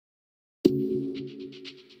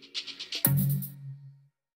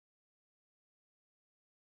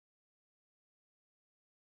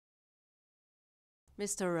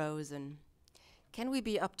Mr. Rosen, can we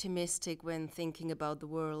be optimistic when thinking about the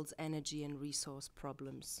world's energy and resource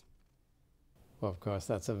problems? Well, of course,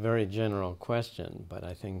 that's a very general question, but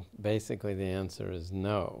I think basically the answer is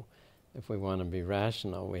no. If we want to be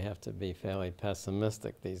rational, we have to be fairly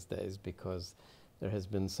pessimistic these days because there has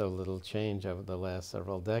been so little change over the last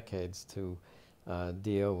several decades to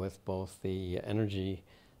deal with both the energy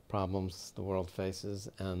problems the world faces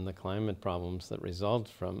and the climate problems that result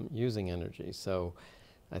from using energy. So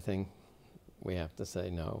I think we have to say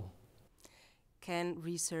no. Can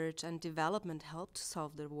research and development help to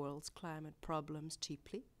solve the world's climate problems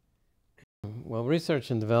cheaply? Well,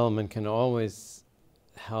 research and development can always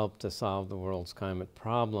help to solve the world's climate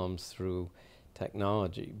problems through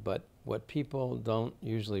technology. But what people don't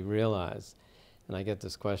usually realize, and I get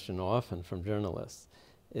this question often from journalists,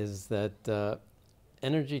 is that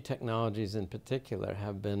energy technologies in particular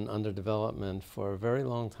have been under development for a very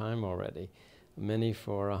long time already, many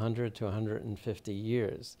for 100 to 150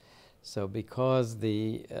 years. So because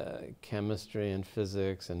the chemistry and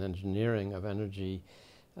physics and engineering of energy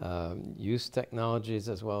use technologies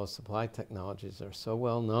as well as supply technologies are so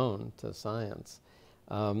well known to science,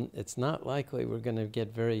 it's not likely we're going to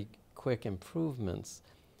get very quick improvements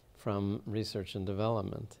from research and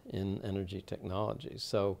development in energy technologies.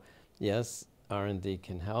 So yes, R&D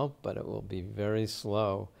can help, but it will be very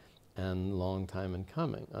slow and long time in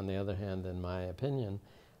coming. On the other hand, in my opinion,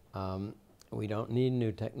 we don't need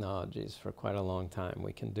new technologies for quite a long time.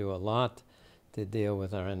 We can do a lot to deal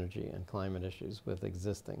with our energy and climate issues with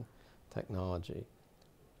existing technology.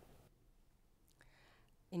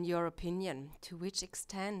 In your opinion, to which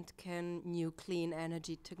extent can new clean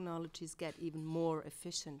energy technologies get even more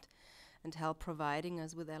efficient and help providing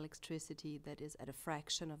us with electricity that is at a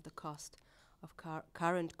fraction of the cost of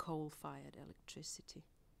current coal-fired electricity?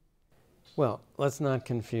 Well, let's not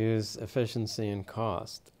confuse efficiency and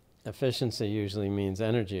cost. Efficiency usually means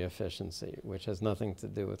energy efficiency, which has nothing to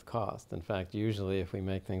do with cost. In fact, usually if we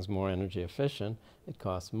make things more energy efficient, it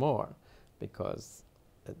costs more because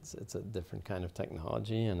it's a different kind of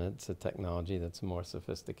technology and it's a technology that's more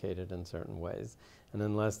sophisticated in certain ways. And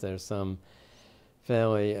unless there's some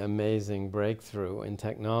fairly amazing breakthrough in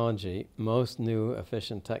technology, most new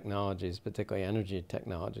efficient technologies, particularly energy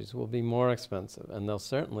technologies, will be more expensive, and they'll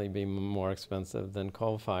certainly be more expensive than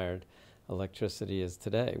coal-fired electricity is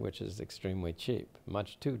today, which is extremely cheap,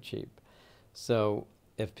 much too cheap. So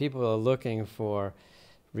if people are looking for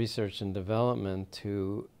research and development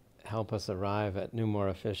to help us arrive at new, more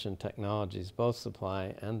efficient technologies, both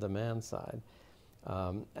supply and demand side,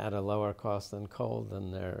 at a lower cost than coal,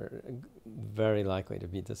 then they're very likely to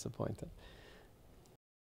be disappointed.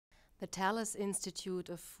 The Tellus Institute,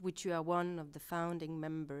 of which you are one of the founding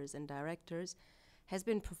members and directors, has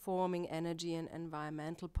been performing energy and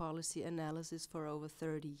environmental policy analysis for over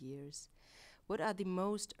 30 years. What are the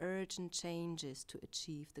most urgent changes to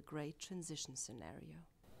achieve the Great Transition scenario?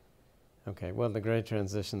 Okay, well, the Great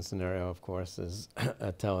Transition scenario, of course, is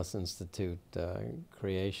a Tellus Institute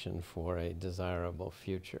creation for a desirable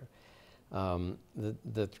future.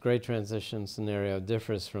 The Great Transition scenario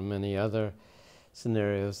differs from many other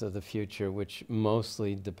scenarios of the future, which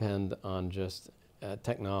mostly depend on just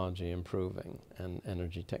technology improving, and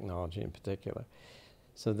energy technology in particular.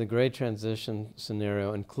 So the Great Transition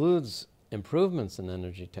scenario includes improvements in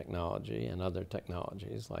energy technology and other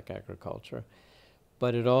technologies like agriculture,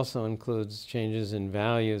 but it also includes changes in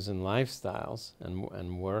values and lifestyles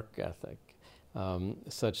and work ethic,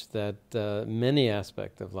 such that many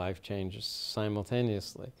aspects of life change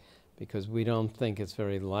simultaneously, because we don't think it's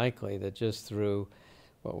very likely that just through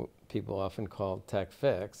what people often call tech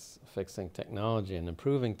fix, fixing technology and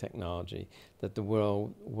improving technology, that the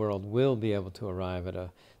world will be able to arrive at a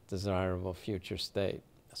desirable future state.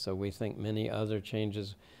 So we think many other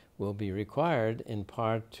changes will be required, in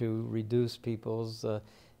part to reduce people's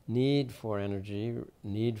need for energy,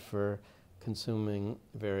 need for consuming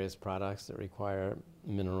various products that require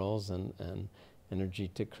minerals and energy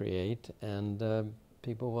to create, and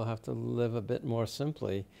people will have to live a bit more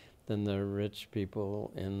simply than the rich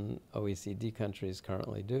people in OECD countries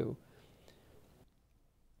currently do.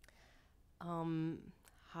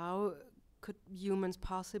 How could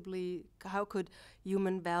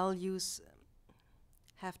human values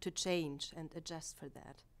have to change and adjust for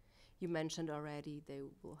that? You mentioned already they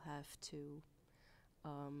will have to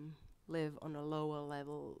live on a lower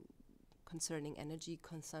level concerning energy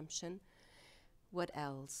consumption. What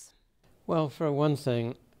else? Well, for one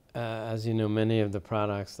thing, as you know, many of the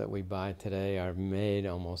products that we buy today are made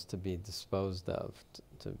almost to be disposed of,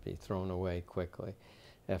 to be thrown away quickly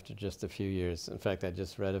after just a few years. In fact, I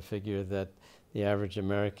just read a figure that The average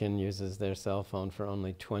American uses their cell phone for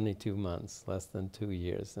only 22 months, less than 2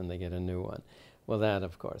 years, and they get a new one. Well, that,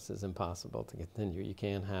 of course, is impossible to continue. You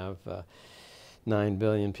can't have 9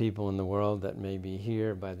 billion people in the world that may be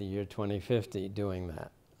here by the year 2050 doing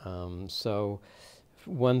that. So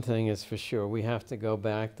one thing is for sure, we have to go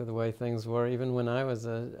back to the way things were even when I was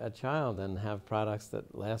a child and have products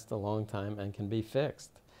that last a long time and can be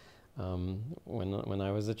fixed. When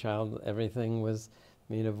I was a child, everything was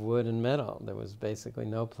made of wood and metal. There was basically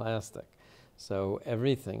no plastic. So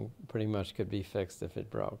everything pretty much could be fixed if it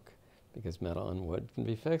broke, because metal and wood can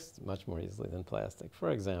be fixed much more easily than plastic, for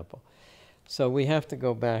example. So we have to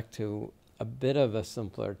go back to a bit of a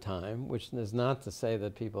simpler time, which is not to say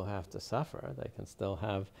that people have to suffer. They can still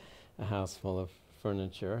have a house full of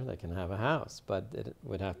furniture. They can have a house, but it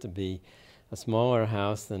would have to be a smaller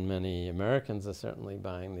house than many Americans are certainly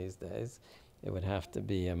buying these days. It would have to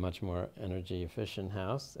be a much more energy efficient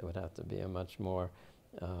house. It would have to be a much more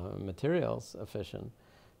materials efficient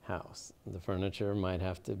house. The furniture might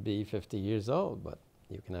have to be 50 years old, but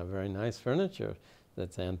you can have very nice furniture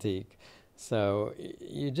that's antique. So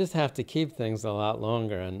you just have to keep things a lot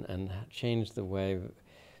longer and change the way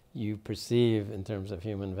you perceive, in terms of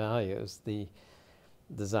human values, the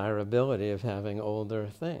desirability of having older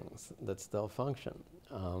things that still function.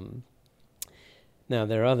 Now,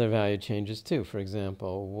 there are other value changes too. For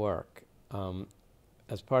example, work.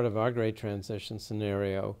 As part of our Great Transition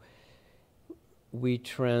scenario, we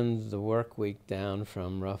trend the work week down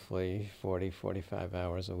from roughly 40, 45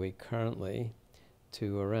 hours a week currently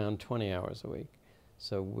to around 20 hours a week.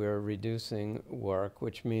 So we're reducing work,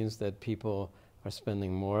 which means that people are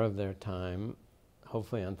spending more of their time,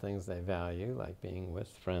 hopefully on things they value, like being with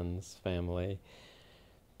friends, family,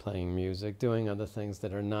 playing music, doing other things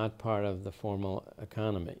that are not part of the formal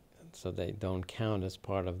economy. So they don't count as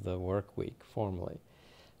part of the work week formally.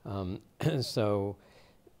 So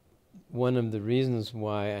one of the reasons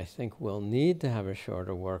why I think we'll need to have a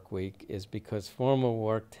shorter work week is because formal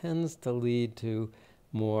work tends to lead to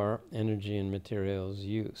more energy and materials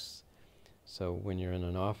use. So when you're in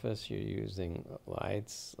an office, you're using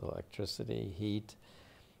lights, electricity, heat,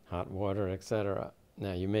 hot water, etc.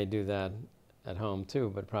 Now, you may do that at home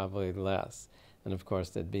too, but probably less. And of course,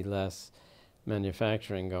 there'd be less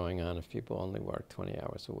manufacturing going on if people only work 20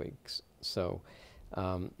 hours a week. So,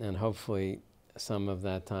 and hopefully some of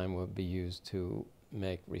that time will be used to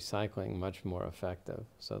make recycling much more effective,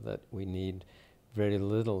 so that we need very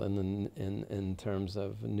little in terms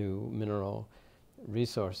of new mineral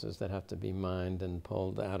resources that have to be mined and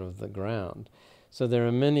pulled out of the ground. So there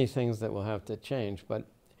are many things that will have to change, but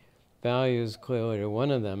values clearly are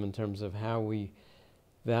one of them, in terms of how we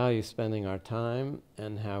value spending our time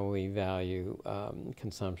and how we value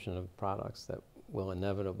consumption of products that we'll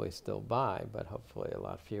inevitably still buy, but hopefully a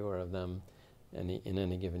lot fewer of them in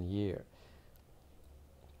any given year.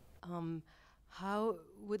 How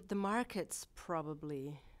would the markets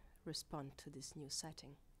probably respond to this new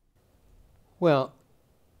setting? Well,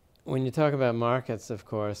 when you talk about markets, of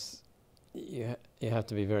course, you have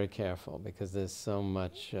to be very careful, because there's so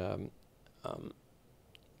much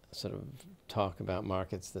sort of talk about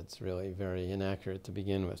markets that's really very inaccurate to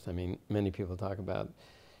begin with. I mean, many people talk about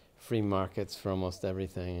free markets for almost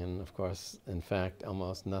everything, and of course, in fact,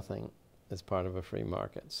 almost nothing is part of a free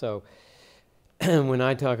market. So when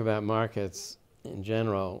I talk about markets in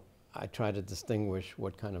general, I try to distinguish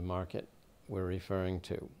what kind of market we're referring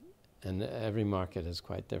to. And every market is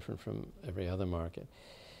quite different from every other market.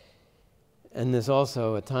 And there's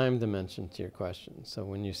also a time dimension to your question. So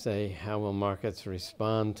when you say, how will markets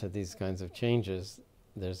respond to these kinds of changes,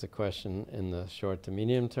 there's a question in the short to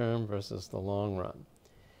medium term versus the long run.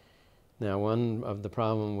 Now, one of the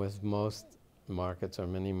problem with most markets, or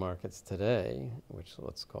many markets today, which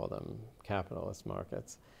let's call them capitalist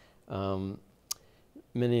markets,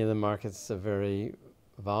 many of the markets are very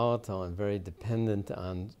volatile and very dependent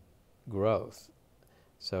on growth.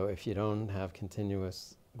 So if you don't have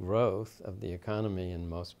continuous growth of the economy in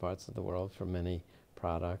most parts of the world for many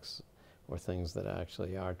products or things that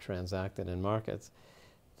actually are transacted in markets,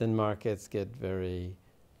 then markets get very,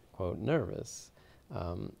 quote, nervous,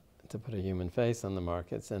 to put a human face on the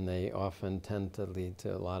markets, and they often tend to lead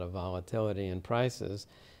to a lot of volatility in prices.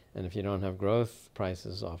 And if you don't have growth,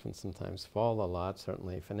 prices often sometimes fall a lot,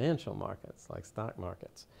 certainly financial markets, like stock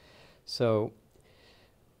markets. So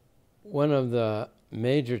one of the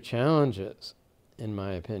major challenges, in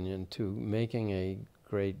my opinion, to making a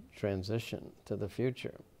great transition to the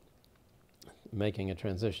future, making a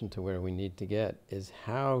transition to where we need to get, is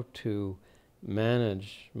how to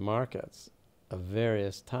manage markets of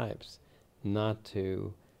various types not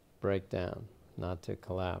to break down, not to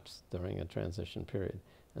collapse during a transition period.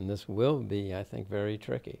 And this will be, I think, very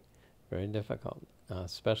tricky, very difficult,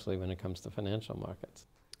 especially when it comes to financial markets.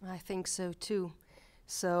 I think so too.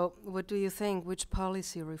 So what do you think? Which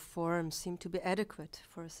policy reforms seem to be adequate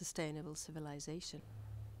for a sustainable civilization?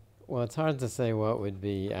 Well, it's hard to say what would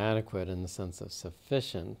be adequate in the sense of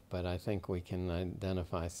sufficient, but I think we can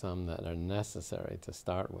identify some that are necessary to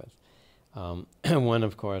start with. One,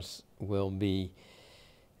 of course, will be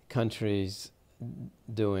countries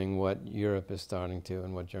doing what Europe is starting to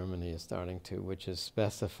and what Germany is starting to, which is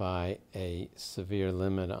specify a severe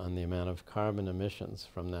limit on the amount of carbon emissions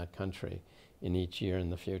from that country in each year in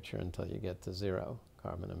the future until you get to zero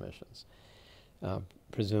carbon emissions.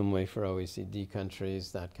 Presumably for OECD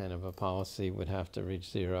countries, that kind of a policy would have to reach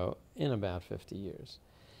zero in about 50 years.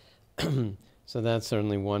 So that's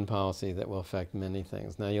certainly one policy that will affect many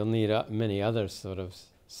things. Now you'll need many other sort of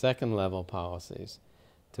second-level policies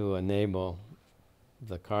to enable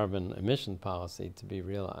the carbon emission policy to be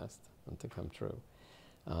realized and to come true.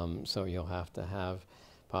 So you'll have to have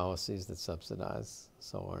policies that subsidize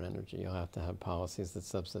solar energy. You'll have to have policies that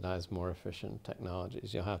subsidize more efficient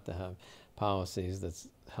technologies. You'll have to have policies that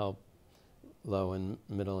help low and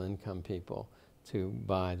middle income people to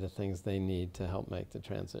buy the things they need to help make the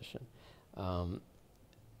transition.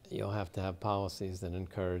 You'll have to have policies that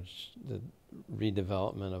encourage the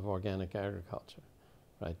redevelopment of organic agriculture.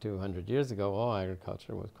 Right, 200 years ago, all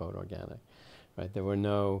agriculture was, quote, organic. Right, there were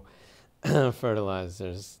no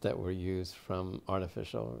fertilizers that were used from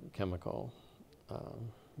artificial chemical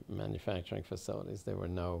manufacturing facilities. There were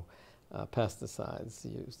no pesticides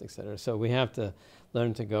used, etc. So we have to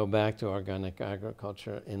learn to go back to organic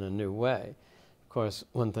agriculture in a new way. Of course,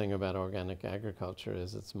 one thing about organic agriculture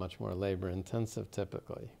is it's much more labor intensive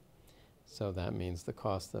typically. So that means the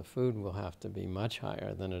cost of food will have to be much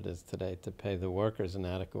higher than it is today to pay the workers an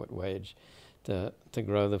adequate wage to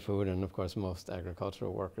grow the food. And of course, most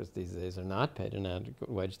agricultural workers these days are not paid an adequate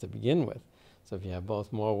wage to begin with. So if you have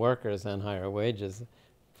both more workers and higher wages,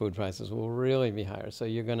 food prices will really be higher. So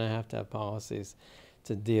you're going to have policies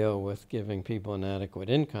to deal with giving people an adequate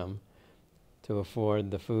income to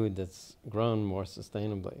afford the food that's grown more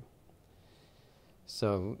sustainably.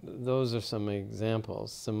 So those are some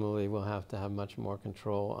examples. Similarly, we'll have to have much more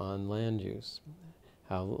control on land use,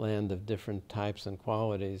 how land of different types and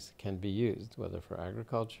qualities can be used, whether for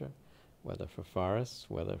agriculture, whether for forests,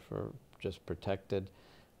 whether for just protected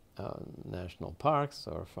national parks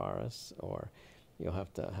or forests, or you'll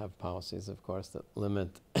have to have policies, of course, that limit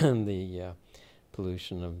the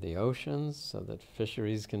pollution of the oceans so that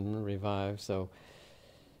fisheries can revive. So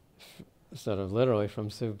sort of literally from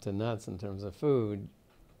soup to nuts in terms of food,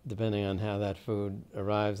 depending on how that food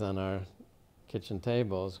arrives on our kitchen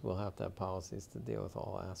tables, we'll have to have policies to deal with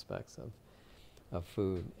all aspects of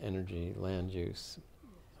food, energy, land use,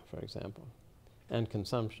 for example, and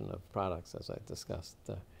consumption of products, as I discussed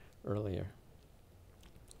earlier.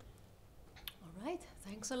 All right,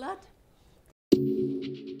 thanks a lot.